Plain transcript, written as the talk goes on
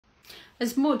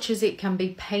As much as it can be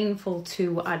painful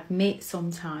to admit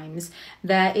sometimes,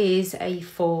 there is a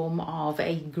form of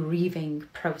a grieving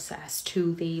process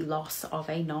to the loss of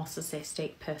a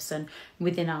narcissistic person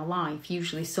within our life,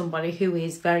 usually somebody who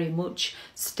is very much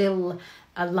still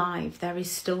alive. There is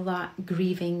still that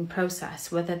grieving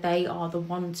process, whether they are the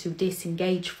one to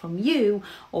disengage from you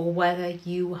or whether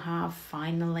you have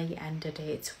finally ended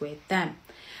it with them.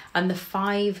 And the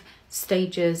 5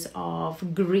 stages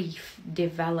of grief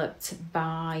developed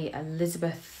by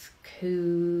Elizabeth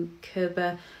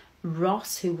Kübler-Ross,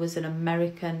 who was an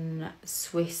American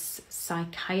Swiss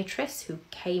psychiatrist who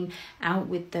came out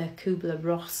with the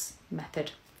Kübler-Ross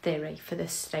method theory for the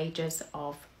stages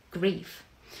of grief.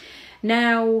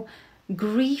 Now,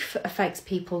 grief affects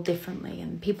people differently,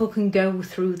 and people can go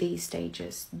through these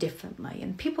stages differently,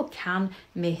 and people can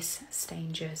miss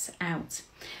stages out.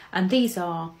 And these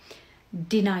are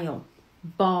denial,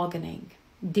 bargaining,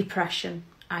 depression,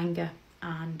 anger,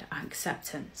 and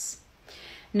acceptance.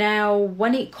 Now,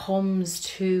 when it comes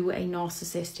to a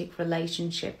narcissistic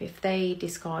relationship, if they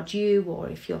discard you or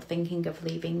if you're thinking of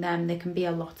leaving them, there can be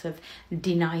a lot of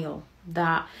denial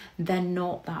that they're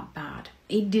not that bad.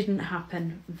 It didn't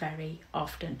happen very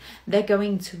often. They're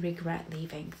going to regret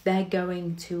leaving. They're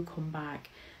going to come back.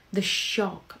 The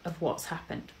shock of what's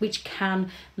happened, which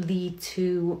can lead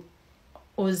to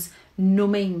us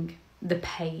numbing the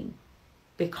pain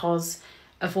because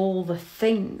of all the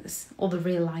things, all the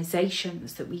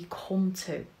realizations that we come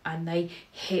to, and they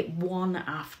hit one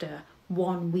after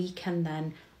one. We can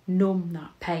then numb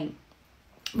that pain.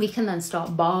 We can then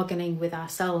start bargaining with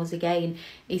ourselves again.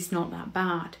 It's not that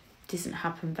bad. It doesn't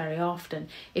happen very often.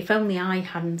 If only I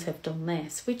hadn't have done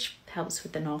this, which helps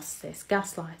with the narcissist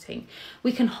gaslighting.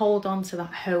 We can hold on to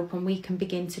that hope and we can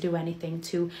begin to do anything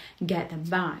to get them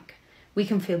back. We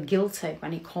can feel guilty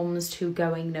when it comes to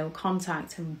going no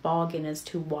contact and bargain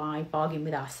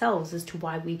with ourselves as to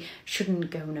why we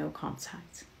shouldn't go no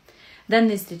contact. Then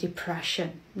there's the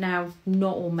depression. Now,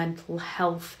 not all mental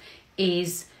health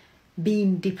is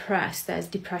being depressed. There's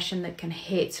depression that can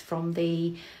hit from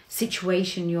the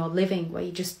situation you're living, where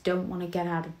you just don't want to get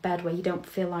out of bed, where you don't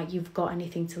feel like you've got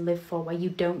anything to live for, where you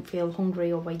don't feel hungry,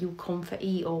 or where you comfort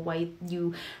eat, or where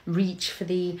you reach for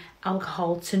the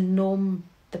alcohol to numb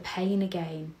the pain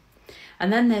again.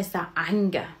 And then there's that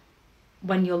anger,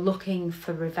 when you're looking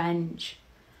for revenge.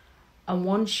 And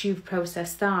once you've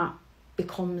processed that,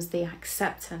 becomes the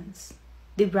acceptance,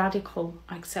 the radical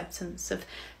acceptance of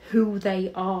who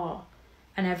they are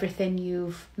and everything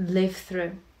you've lived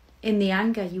through. In the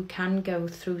anger, you can go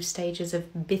through stages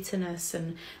of bitterness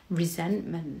and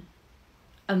resentment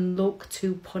and look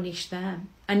to punish them.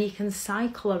 And you can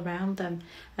cycle around them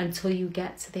until you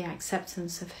get to the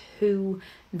acceptance of who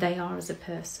they are as a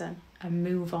person and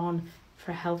move on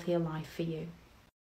for a healthier life for you.